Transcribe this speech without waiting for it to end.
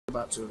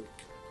About to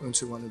go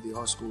into one of the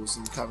high schools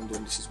in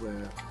Clarendon. This is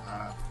where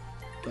our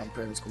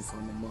grandparents come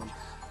from, my mum,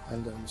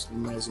 and it's an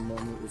amazing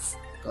moment. We've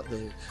got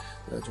the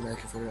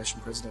Jamaican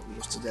Federation President with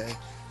us today,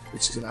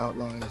 which is going to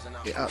outline,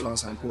 it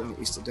outlines how important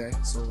it is today.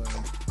 So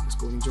let's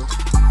go and enjoy.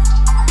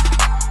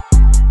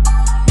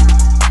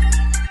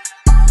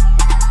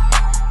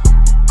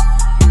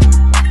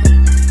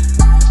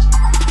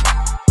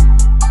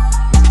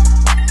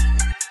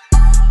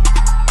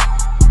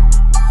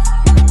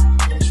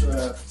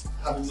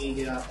 Having me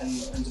here and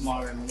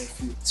Demarai and my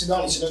nephew. To be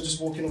honest, just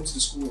walking up to the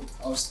school,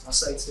 I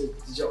say to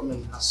the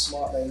gentlemen how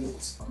smart they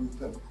looked,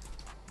 group and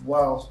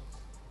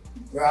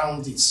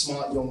well-rounded,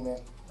 smart young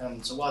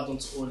men. So well done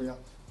to all your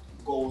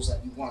goals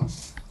that you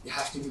want. You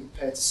have to be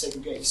prepared to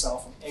segregate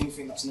yourself from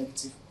anything that's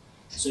negative.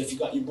 So if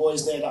you've got your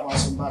boys there that want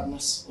some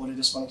badness, or they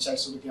just want to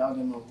chase all the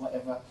garden or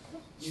whatever,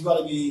 you've got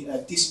to be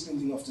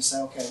disciplined enough to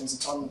say, okay, there's a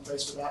time and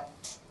place for that.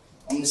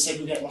 I'm going to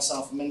segregate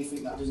myself from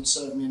anything that doesn't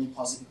serve me any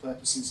positive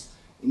purposes,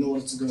 in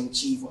order to go and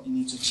achieve what you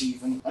need to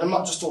achieve. And I'm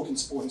not just talking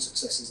sporting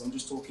successes, I'm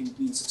just talking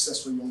being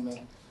successful young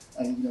men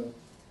and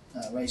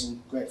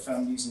raising great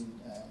families and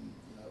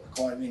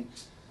acquiring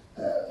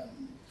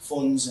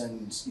funds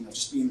and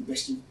just being the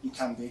best you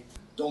can be.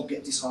 Don't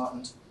get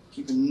disheartened.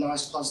 Keep a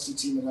nice positive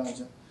team around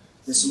you.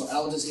 There's some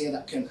elders here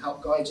that can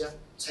help guide you.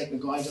 Take the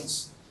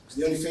guidance. Because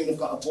the only thing they've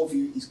got above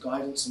you is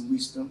guidance and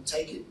wisdom.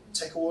 Take it,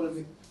 take all of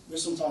it. We're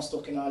sometimes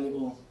stuck in our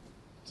little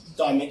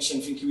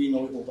dimension thinking we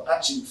know it all, but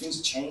actually things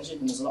are changing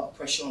and there's a lot of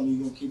pressure on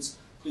you young kids.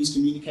 Please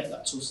communicate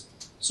that to us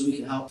so we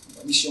can help.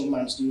 What this young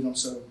man's doing, I'm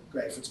so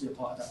grateful to be a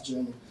part of that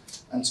journey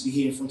and to be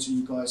here in front of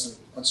you guys. And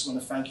I just want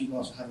to thank you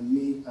guys for having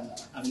me and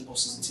having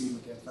us as a team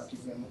again. Thank you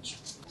very much.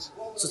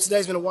 So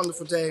today's been a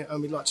wonderful day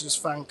and we'd like to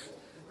just thank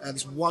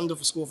this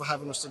wonderful school for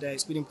having us today.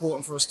 It's been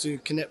important for us to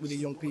connect with the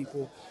young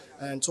people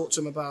and talk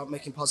to them about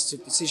making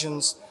positive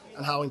decisions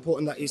and how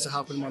important that is to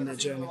help them on their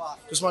journey.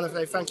 Just want to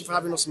say thank you for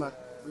having us, man.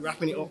 We're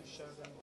wrapping it up.